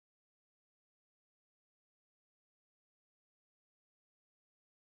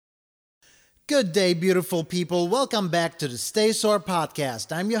Good day, beautiful people. Welcome back to the Stay Sore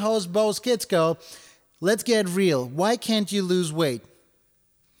podcast. I'm your host, Bo Skitsko. Let's get real. Why can't you lose weight?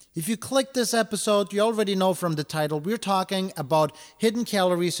 If you click this episode, you already know from the title, we're talking about hidden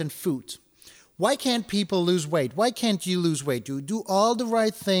calories in food. Why can't people lose weight? Why can't you lose weight? You do all the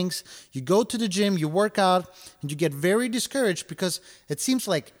right things, you go to the gym, you work out, and you get very discouraged because it seems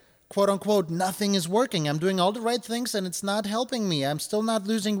like, quote unquote, nothing is working. I'm doing all the right things and it's not helping me. I'm still not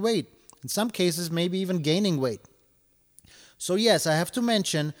losing weight. In some cases, maybe even gaining weight. So yes, I have to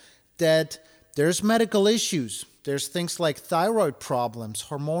mention that there's medical issues. There's things like thyroid problems,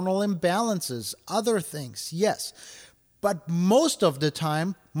 hormonal imbalances, other things, yes. But most of the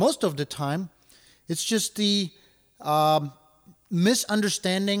time, it's just the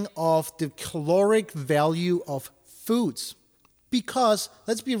misunderstanding of the caloric value of foods. Because,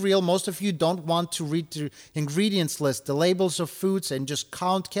 let's be real, most of you don't want to read the ingredients list, the labels of foods, and just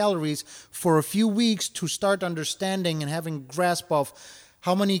count calories for a few weeks to start understanding and having a grasp of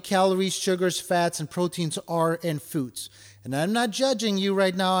how many calories, sugars, fats, and proteins are in foods. And I'm not judging you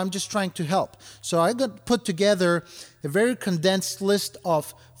right now, I'm just trying to help. So I got put together a very condensed list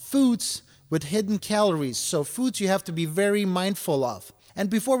of foods with hidden calories. So foods you have to be very mindful of. And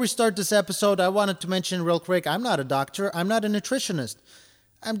before we start this episode, I wanted to mention real quick, I'm not a doctor, I'm not a nutritionist.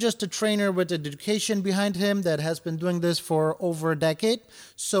 I'm just a trainer with an education behind him that has been doing this for over a decade.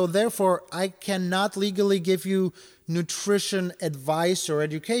 So therefore, I cannot legally give you nutrition advice or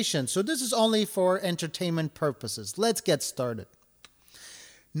education. So this is only for entertainment purposes. Let's get started.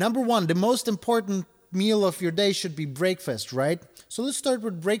 Number one, the most important meal of your day should be breakfast, right? So let's start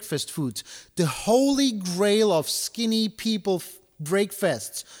with breakfast foods. The holy grail of skinny people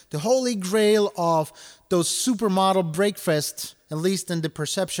breakfasts, the holy grail of those supermodel breakfasts, at least in the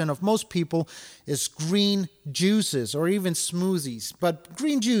perception of most people, is green juices or even smoothies, but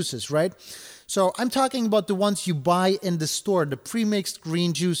green juices, right? So I'm talking about the ones you buy in the store, the pre-mixed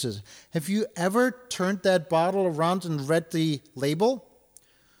green juices. Have you ever turned that bottle around and read the label?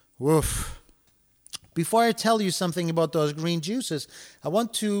 Woof. Before I tell you something about those green juices, I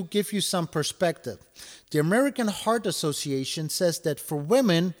want to give you some perspective. The American Heart Association says that for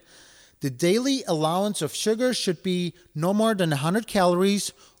women, the daily allowance of sugar should be no more than 100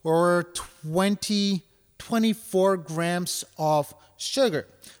 calories or 24 grams of sugar.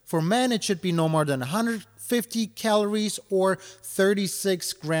 For men, it should be no more than 150 calories or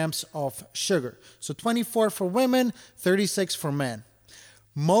 36 grams of sugar. So 24 for women, 36 for men.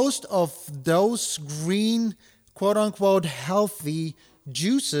 Most of those green, quote-unquote, healthy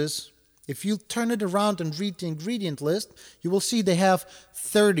juices, if you turn it around and read the ingredient list, you will see they have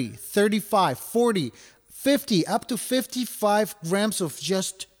 30, 35, 40, 50, up to 55 grams of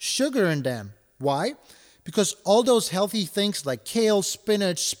just sugar in them. Why? Because all those healthy things like kale,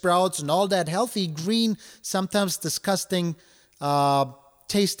 spinach, sprouts, and all that healthy, green, sometimes disgusting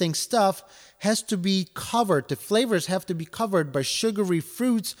tasting stuff has to be covered. The flavors have to be covered by sugary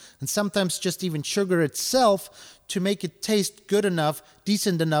fruits and sometimes just even sugar itself to make it taste good enough,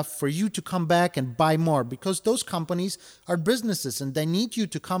 decent enough for you to come back and buy more, because those companies are businesses and they need you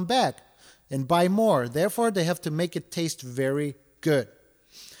to come back and buy more. Therefore, they have to make it taste very good.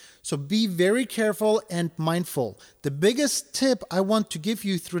 So be very careful and mindful. The biggest tip I want to give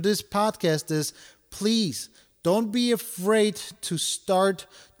you through this podcast is, please don't be afraid to start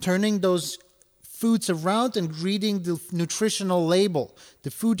turning those foods around and reading the nutritional label, the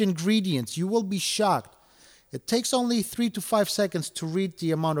food ingredients. You will be shocked. It takes only 3 to 5 seconds to read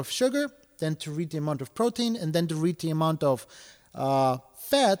the amount of sugar, then to read the amount of protein, and then to read the amount of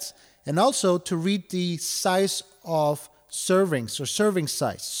fats, and also to read the size of servings or serving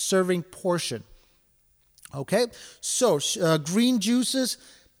size, serving portion. Okay, so green juices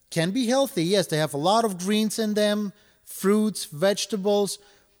can be healthy. Yes, they have a lot of greens in them, fruits, vegetables,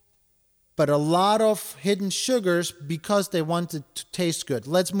 but a lot of hidden sugars because they want it to taste good.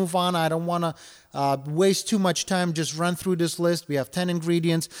 Let's move on. I don't want to waste too much time. Just run through this list. We have 10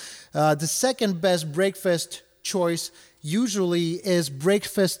 ingredients. The second best breakfast choice usually is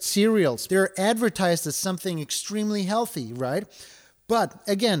breakfast cereals. They're advertised as something extremely healthy, right? But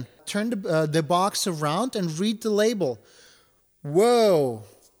again, turn the box around and read the label. Whoa.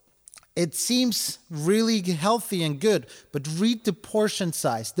 It seems really healthy and good, but read the portion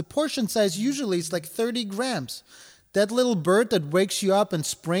size. The portion size usually is like 30 grams. That little bird that wakes you up in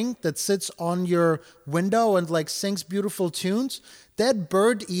spring that sits on your window and like sings beautiful tunes, that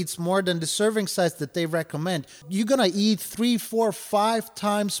bird eats more than the serving size that they recommend. You're going to eat 3, 4, 5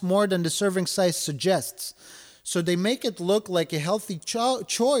 times more than the serving size suggests. So they make it look like a healthy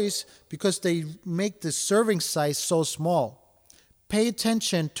choice because they make the serving size so small. pay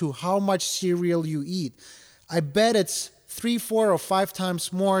attention to how much cereal you eat. I bet it's 3, 4, or 5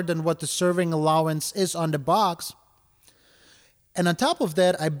 times more than what the serving allowance is on the box. And on top of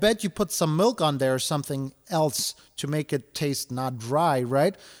that, I bet you put some milk on there or something else to make it taste not dry,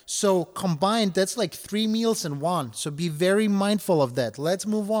 right? So combined, that's like 3 meals in one. So be very mindful of that. Let's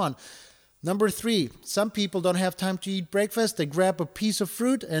move on. Number 3, some people don't have time to eat breakfast. They grab a piece of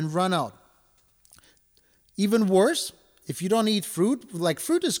fruit and run out. Even worse, if you don't eat fruit, like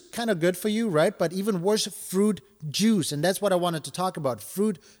fruit is kind of good for you, right? But even worse, fruit juice. And that's what I wanted to talk about,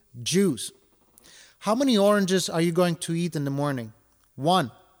 fruit juice. How many oranges are you going to eat in the morning?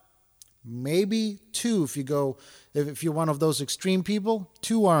 1, maybe 2 if you're one of those extreme people.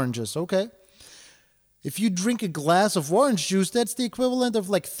 2 oranges, okay. If you drink a glass of orange juice, that's the equivalent of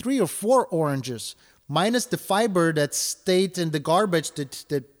like 3 or 4 oranges, minus the fiber that stayed in the garbage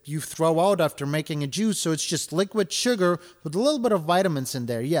that you throw out after making a juice. So it's just liquid sugar with a little bit of vitamins in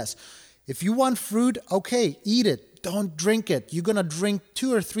there, yes. If you want fruit, okay, eat it. Don't drink it. You're going to drink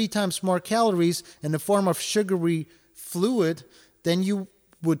 2 or 3 times more calories in the form of sugary fluid than you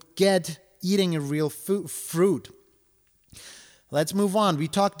would get eating a real fruit. Let's move on. We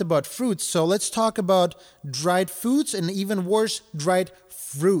talked about fruits, so let's talk about dried foods and even worse, dried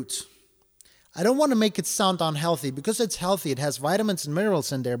fruits. I don't want to make it sound unhealthy because it's healthy. It has vitamins and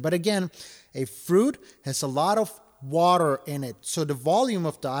minerals in there. But again, a fruit has a lot of water in it. So the volume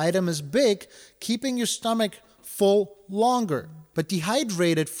of the item is big, keeping your stomach full longer. But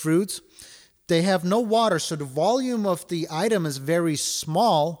dehydrated fruits, they have no water, so the volume of the item is very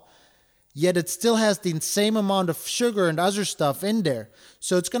small, yet it still has the same amount of sugar and other stuff in there.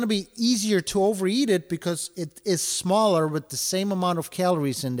 So it's going to be easier to overeat it because it is smaller with the same amount of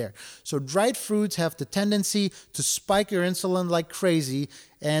calories in there. So dried fruits have the tendency to spike your insulin like crazy,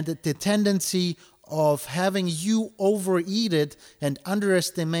 and the tendency of having you overeat it and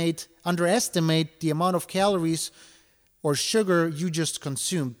underestimate the amount of calories or sugar you just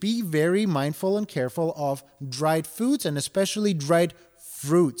consume. Be very mindful and careful of dried foods and especially dried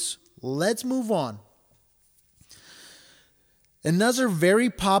fruits. Let's move on. Another very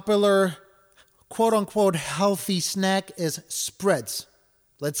popular quote-unquote healthy snack is spreads.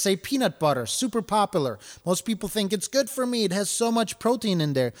 Let's say peanut butter, super popular. Most people think it's good for me. It has so much protein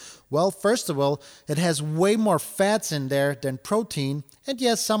in there. Well, first of all, it has way more fats in there than protein. And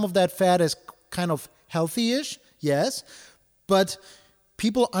yes, some of that fat is kind of healthy-ish, yes. But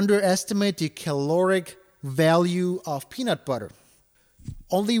people underestimate the caloric value of peanut butter.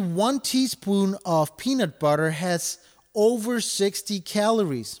 Only 1 teaspoon of peanut butter has over 60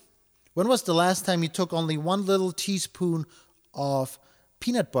 calories. When was the last time you took only 1 little teaspoon of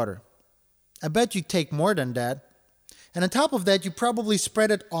peanut butter? I bet you take more than that. And on top of that, you probably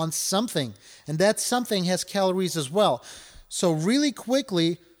spread it on something. And that something has calories as well. So really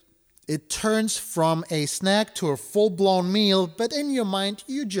quickly, it turns from a snack to a full-blown meal. But in your mind,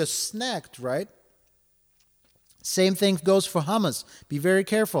 you just snacked, right? Same thing goes for hummus. Be very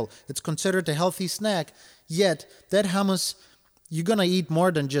careful. It's considered a healthy snack. Yet, that hummus, you're going to eat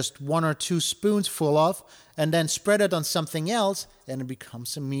more than just 1 or 2 spoons full of, and then spread it on something else, and it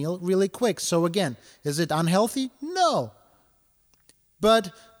becomes a meal really quick. So again, is it unhealthy? No.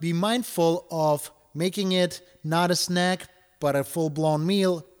 But be mindful of making it not a snack, but a full-blown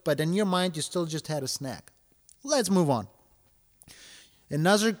meal. But in your mind, you still just had a snack. Let's move on.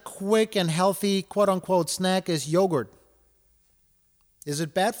 Another quick and healthy quote-unquote snack is yogurt. Is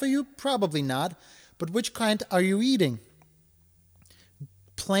it bad for you? Probably not. But which kind are you eating?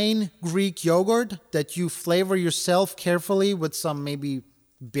 Plain Greek yogurt that you flavor yourself carefully with some maybe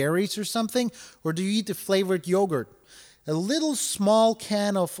berries or something? Or do you eat the flavored yogurt? A little small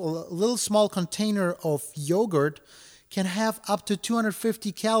container of yogurt can have up to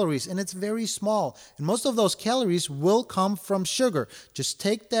 250 calories, and it's very small. And most of those calories will come from sugar. Just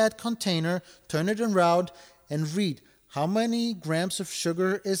take that container, turn it around, and read how many grams of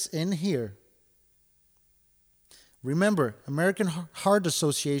sugar is in here. Remember, American Heart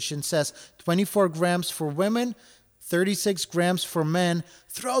Association says 24 grams for women, 36 grams for men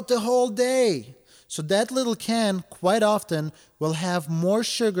throughout the whole day. So that little can, quite often, will have more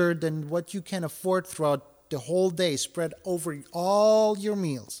sugar than what you can afford throughout the whole day, spread over all your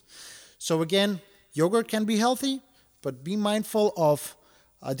meals. So again, yogurt can be healthy, but be mindful of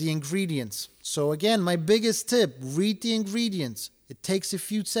the ingredients. So again, my biggest tip, read the ingredients. It takes a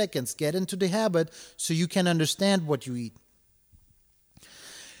few seconds. Get into the habit so you can understand what you eat.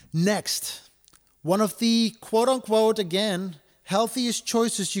 Next, one of the quote-unquote, again, healthiest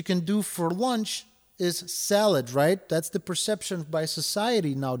choices you can do for lunch is salad, right? That's the perception by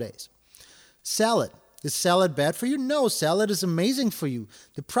society nowadays. Salad. Is salad bad for you? No, salad is amazing for you.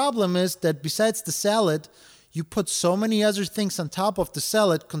 The problem is that besides the salad, you put so many other things on top of the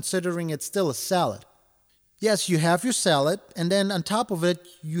salad, considering it's still a salad. Yes, you have your salad, and then on top of it,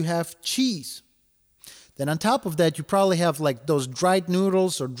 you have cheese. Then on top of that, you probably have like those dried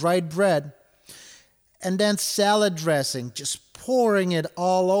noodles or dried bread, and then salad dressing, just pouring it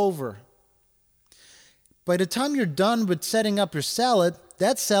all over. By the time you're done with setting up your salad,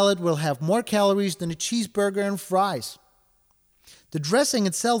 that salad will have more calories than a cheeseburger and fries. The dressing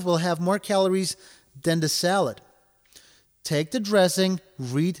itself will have more calories than the salad. Take the dressing,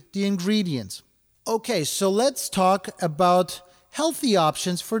 read the ingredients. Okay, so let's talk about healthy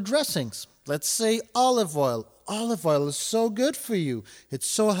options for dressings. Let's say olive oil. Olive oil is so good for you. It's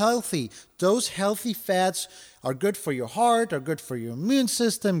so healthy. Those healthy fats are good for your heart, are good for your immune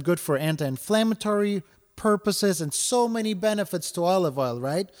system, good for anti-inflammatory purposes, and so many benefits to olive oil,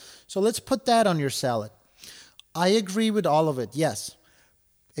 right? So let's put that on your salad. I agree with all of it, yes.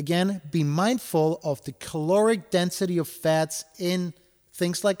 Again, be mindful of the caloric density of fats in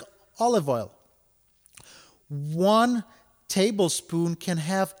things like olive oil. 1 tablespoon can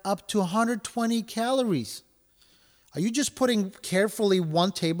have up to 120 calories. Are you just putting carefully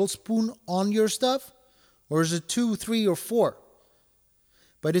 1 tablespoon on your stuff? Or is it 2, 3, or 4?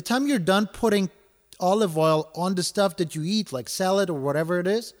 By the time you're done putting olive oil on the stuff that you eat, like salad or whatever it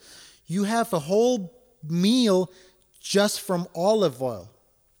is, you have a whole meal just from olive oil.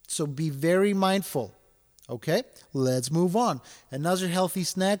 So be very mindful. Okay, let's move on. Another healthy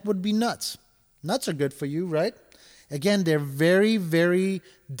snack would be nuts. Nuts are good for you, right? Again, they're very, very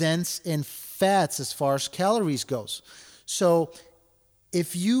dense in fats as far as calories goes. So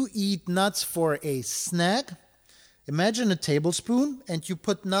if you eat nuts for a snack, imagine a tablespoon and you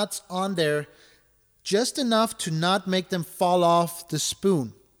put nuts on there just enough to not make them fall off the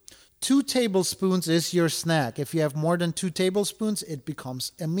spoon. 2 tablespoons is your snack. If you have more than 2 tablespoons, it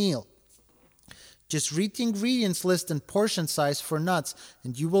becomes a meal. Just read the ingredients list and portion size for nuts,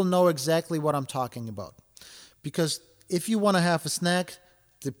 and you will know exactly what I'm talking about. Because if you want to have a snack,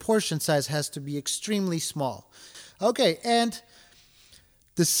 the portion size has to be extremely small. Okay, and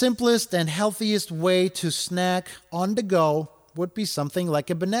the simplest and healthiest way to snack on the go would be something like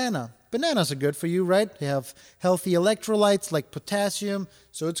a banana. Bananas are good for you, right? They have healthy electrolytes like potassium,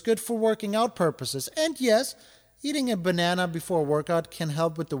 so it's good for working out purposes. And yes, eating a banana before a workout can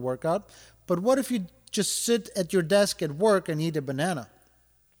help with the workout. But what if you just sit at your desk at work and eat a banana?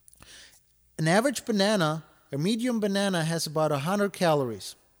 An average banana, a medium banana, has about 100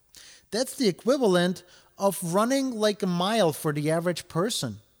 calories. That's the equivalent of running like a mile for the average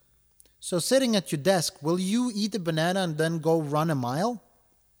person. So sitting at your desk, will you eat a banana and then go run a mile?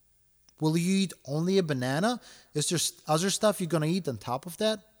 Will you eat only a banana? Is there other stuff you're going to eat on top of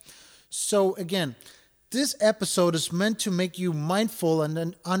that? So again, this episode is meant to make you mindful and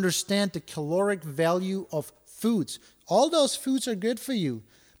then understand the caloric value of foods. All those foods are good for you,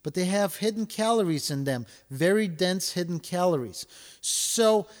 but they have hidden calories in them, very dense hidden calories.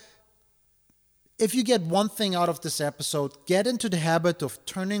 So if you get one thing out of this episode, get into the habit of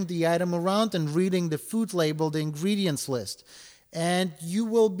turning the item around and reading the food label, the ingredients list. And you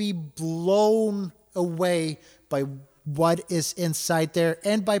will be blown away by what is inside there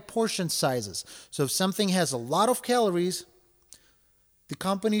and by portion sizes. So if something has a lot of calories, the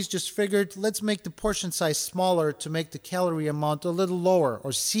companies just figured, let's make the portion size smaller to make the calorie amount a little lower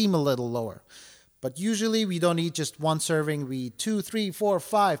or seem a little lower. But usually we don't eat just 1 serving, we eat 2, 3, 4,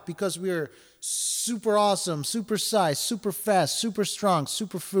 5 because we're super awesome, super size, super fast, super strong,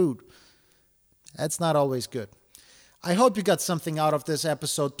 super food. That's not always good. I hope you got something out of this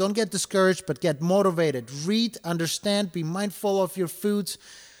episode. Don't get discouraged, but get motivated. Read, understand, be mindful of your foods.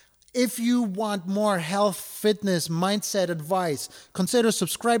 If you want more health, fitness, mindset advice, consider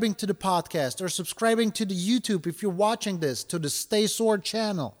subscribing to the podcast or subscribing to the YouTube if you're watching this, to the Stay Sore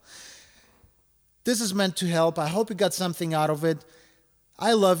channel. This is meant to help. I hope you got something out of it.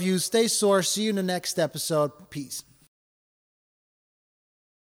 I love you. Stay sore. See you in the next episode. Peace.